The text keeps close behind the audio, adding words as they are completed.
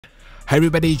Hi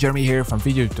everybody, Jeremy here from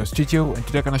Video Studio, and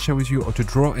today I'm gonna share with you how to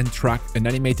draw and track an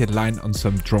animated line on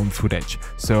some drone footage.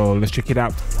 So let's check it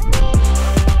out.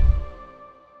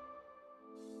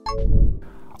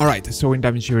 Alright, so in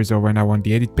Davinci Resolve right now on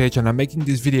the edit page, and I'm making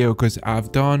this video because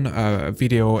I've done a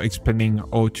video explaining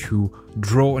how to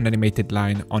draw an animated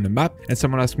line on a map, and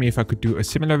someone asked me if I could do a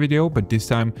similar video, but this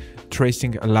time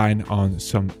tracing a line on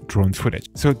some drone footage.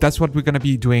 So that's what we're going to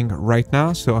be doing right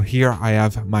now. So here I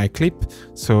have my clip,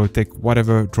 so take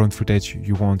whatever drone footage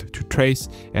you want to trace,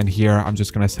 and here I'm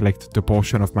just going to select the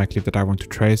portion of my clip that I want to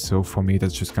trace. So for me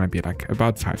that's just going to be like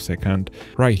about 5 seconds.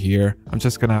 Right here I'm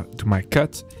just going to do my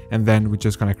cut, and then we're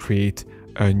just going to create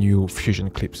a new fusion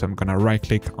clip. So I'm gonna right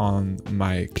click on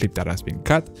my clip that has been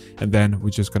cut, and then we're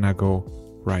just gonna go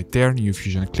right there, new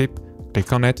fusion clip,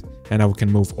 click on it, and now we can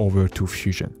move over to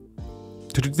fusion.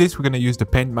 To do this, we're gonna use the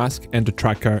paint mask and the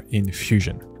tracker in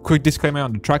fusion. Quick disclaimer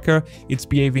on the tracker, it's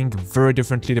behaving very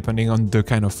differently depending on the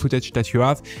kind of footage that you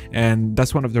have, and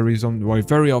that's one of the reasons why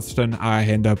very often I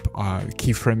end up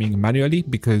keyframing manually,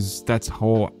 because that's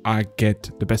how I get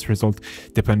the best result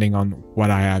depending on what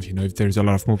I have. You know, if there's a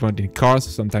lot of movement in cars,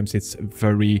 sometimes it's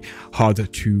very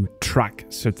hard to track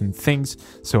certain things,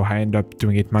 so I end up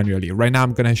doing it manually. Right now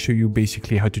I'm gonna show you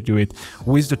basically how to do it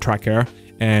with the tracker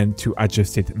and to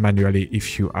adjust it manually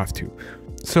if you have to.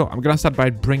 So I'm gonna start by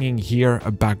bringing here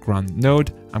a background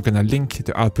node. I'm gonna link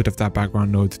the output of that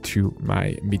background node to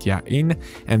my media in,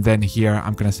 and then here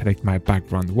I'm gonna select my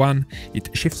background one, hit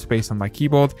shift space on my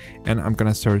keyboard, and I'm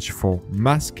gonna search for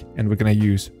mask, and we're gonna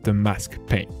use the mask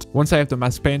paint. Once I have the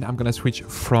mask paint, I'm gonna switch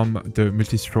from the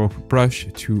multi-stroke brush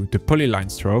to the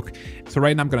polyline stroke. So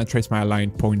right now I'm gonna trace my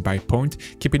line point by point.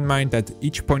 Keep in mind that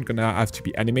each point gonna have to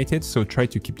be animated, so try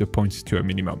to keep the points to a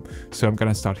minimum. So I'm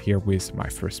gonna start here with my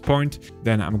first point,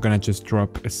 then I'm gonna just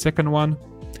drop a second one,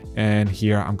 and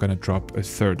here I'm gonna drop a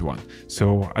third one.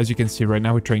 So as you can see right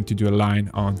now, we're trying to do a line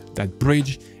on that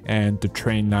bridge and the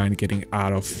train line getting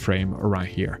out of frame around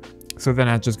here. So then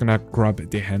I'm just gonna grab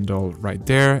the handle right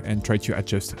there and try to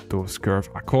adjust those curves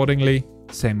accordingly.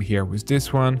 Same here with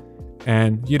this one.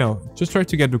 And you know, just try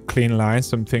to get a clean line,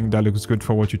 something that looks good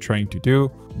for what you're trying to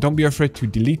do. Don't be afraid to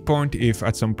delete point if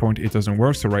at some point it doesn't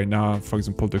work. So right now, for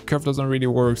example, the curve doesn't really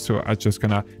work, so I'm just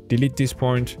gonna delete this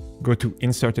point, go to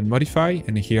insert and modify,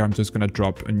 and here I'm just gonna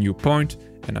drop a new point,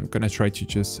 and I'm gonna try to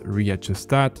just readjust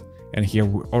that. And here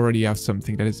we already have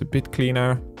something that is a bit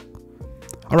cleaner.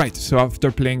 All right, so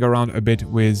after playing around a bit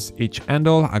with each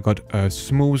handle, I got a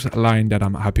smooth line that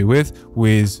I'm happy with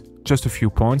just a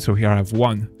few points. So here I have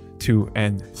 1, 2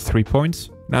 and 3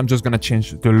 points. Now I'm just gonna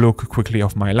change the look quickly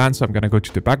of my line. So I'm gonna go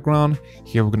to the background.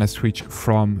 Here we're gonna switch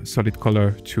from solid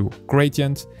color to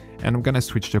gradient, and I'm gonna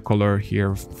switch the color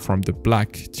here from the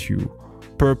black to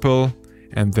purple,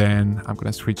 and then I'm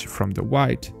gonna switch from the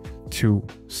white to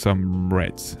some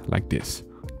reds like this.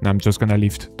 Now I'm just gonna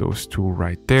lift those two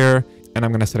right there, and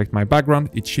I'm gonna select my background,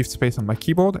 hit shift space on my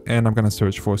keyboard, and I'm gonna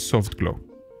search for soft glow.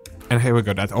 And here we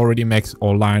go, that already makes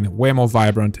our line way more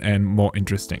vibrant and more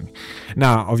interesting.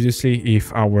 Now, obviously,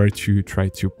 if I were to try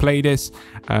to play this,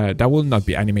 that will not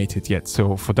be animated yet.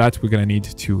 So for that, we're gonna need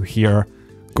to here,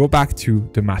 go back to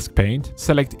the mask paint,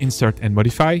 select insert and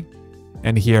modify,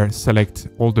 and here select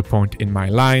all the point in my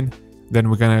line. Then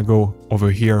we're gonna go over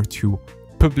here to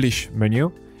publish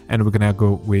menu, and we're gonna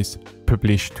go with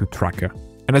publish to tracker.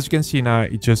 And as you can see now,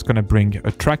 it's just gonna bring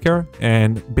a tracker,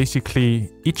 and basically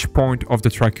each point of the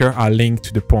tracker are linked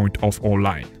to the point of our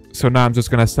line. So now I'm just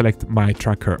gonna select my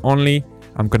tracker only.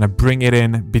 I'm gonna bring it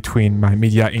in between my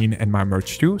media in and my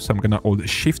merge to. So I'm gonna hold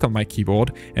shift on my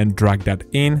keyboard and drag that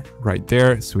in right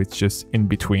there. So it's just in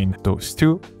between those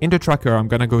two. In the tracker, I'm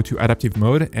gonna go to adaptive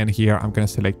mode, and here I'm gonna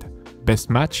select best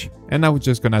match. And now we're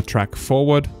just gonna track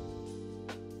forward.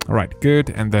 All right, good.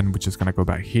 And then we're just gonna go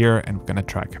back here and we're gonna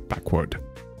track backward.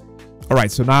 All right,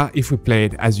 so now if we play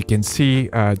it, as you can see,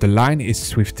 the line is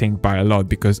swifting by a lot,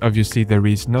 because obviously there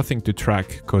is nothing to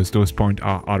track because those points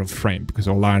are out of frame, because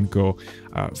our line go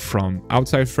from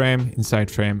outside frame,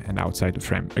 inside frame, and outside the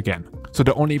frame again. So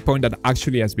the only point that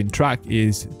actually has been tracked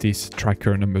is this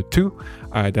tracker number 2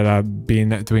 that I've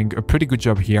been doing a pretty good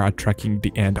job here at tracking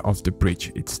the end of the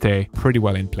bridge. It stays pretty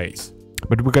well in place.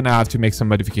 But we're gonna have to make some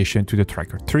modification to the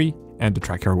tracker 3 and the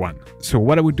tracker 1. So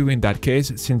what I would do in that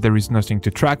case, since there is nothing to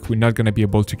track, we're not gonna be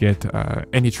able to get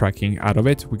any tracking out of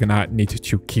it. We're gonna need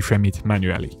to keyframe it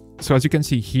manually. So as you can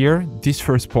see here, this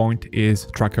first point is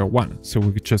tracker 1. So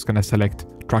we're just gonna select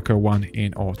tracker 1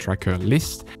 in our tracker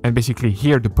list. And basically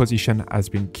here, the position has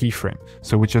been keyframed.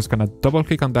 So we're just gonna double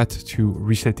click on that to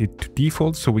reset it to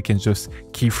default, so we can just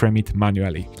keyframe it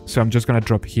manually. So I'm just gonna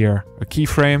drop here a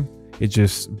keyframe, it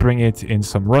just bring it in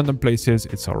some random places.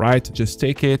 It's all right. Just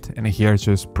take it and here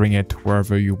just bring it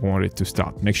wherever you want it to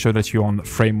start. Make sure that you're on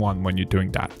frame 1 when you're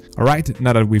doing that. All right,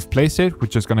 now that we've placed it, we're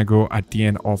just gonna go at the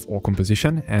end of our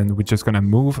composition and we're just gonna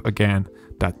move again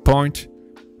that point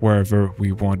wherever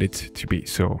we want it to be.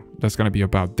 So that's going to be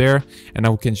about there. And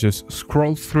now we can just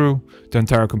scroll through the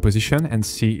entire composition and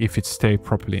see if it stayed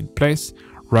properly in place.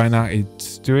 Right now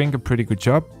it's doing a pretty good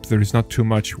job. There is not too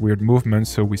much weird movement,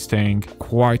 so we're staying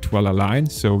quite well aligned.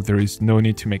 So there is no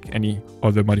need to make any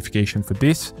other modification for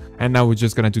this. And now we're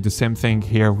just gonna do the same thing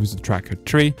here with the tracker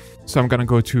 3. So I'm gonna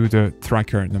go to the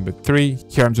tracker number 3.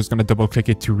 Here I'm just gonna double click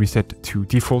it to reset to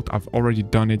default. I've already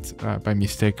done it by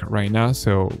mistake right now,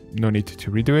 so no need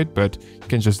to redo it, but you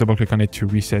can just double click on it to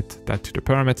reset that to the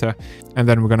parameter. And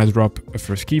then we're gonna drop a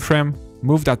first keyframe,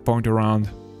 move that point around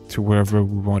to wherever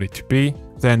we want it to be,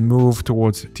 then move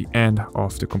towards the end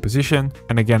of the composition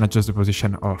and again adjust the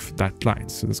position of that line.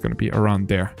 So that's going to be around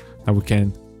there. Now we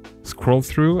can scroll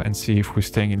through and see if we're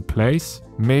staying in place.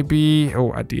 Maybe,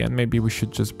 oh, at the end, maybe we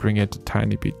should just bring it a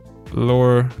tiny bit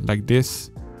lower like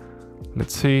this.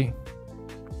 Let's see.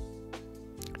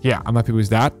 Yeah, I'm happy with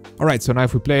that. All right, so now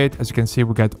if we play it, as you can see,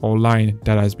 we got our line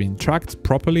that has been tracked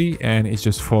properly and it's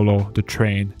just follow the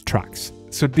train tracks.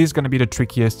 So this is going to be the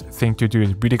trickiest thing to do.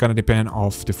 It's really going to depend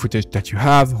on the footage that you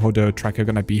have, how the tracker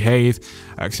going to behave,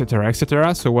 etc,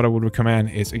 etc. So what I would recommend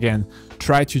is, again,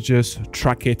 try to just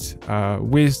track it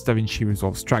with Davinci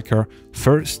Resolve's tracker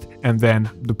first, and then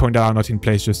the point that are not in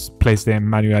place, just place them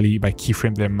manually by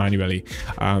keyframe them manually.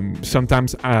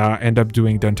 Sometimes I end up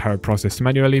doing the entire process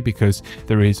manually because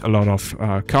there is a lot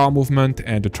of car movement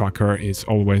and the tracker is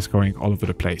always going all over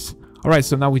the place. All right,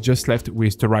 so now we just left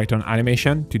with the right on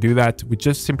animation. To do that, we're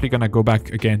just simply gonna go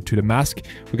back again to the mask.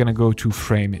 We're gonna go to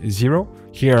frame 0.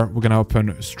 Here, we're gonna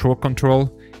open stroke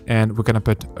control and we're gonna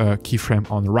put a keyframe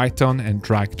on the right on and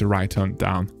drag the right on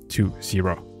down to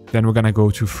 0. Then we're gonna go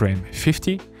to frame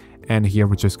 50. And here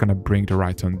we're just gonna bring the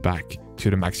right on back to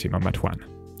the maximum at 1.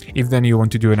 If then you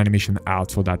want to do an animation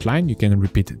out for that line, you can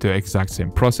repeat the exact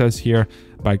same process here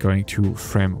by going to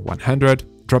frame 100.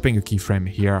 Dropping a keyframe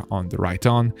here on the right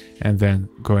on and then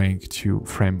going to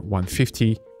frame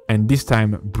 150 and this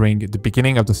time bring the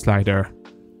beginning of the slider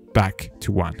back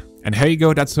to 1. And here you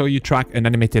go, that's how you track an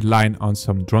animated line on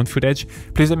some drone footage.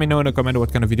 Please let me know in the comment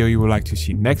what kind of video you would like to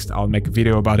see next. I'll make a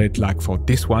video about it like for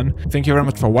this one. Thank you very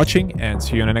much for watching and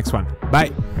see you in the next one.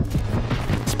 Bye!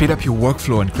 Speed up your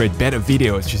workflow and create better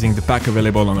videos using the pack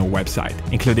available on our website,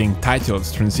 including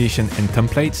titles, transition and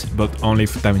templates, but only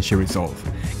for Davinci Resolve.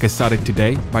 Get started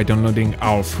today by downloading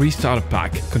our free starter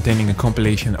pack containing a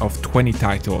compilation of 20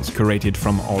 titles curated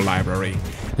from our library.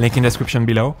 Link in the description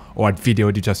below or at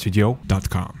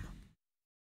videodjastudio.com.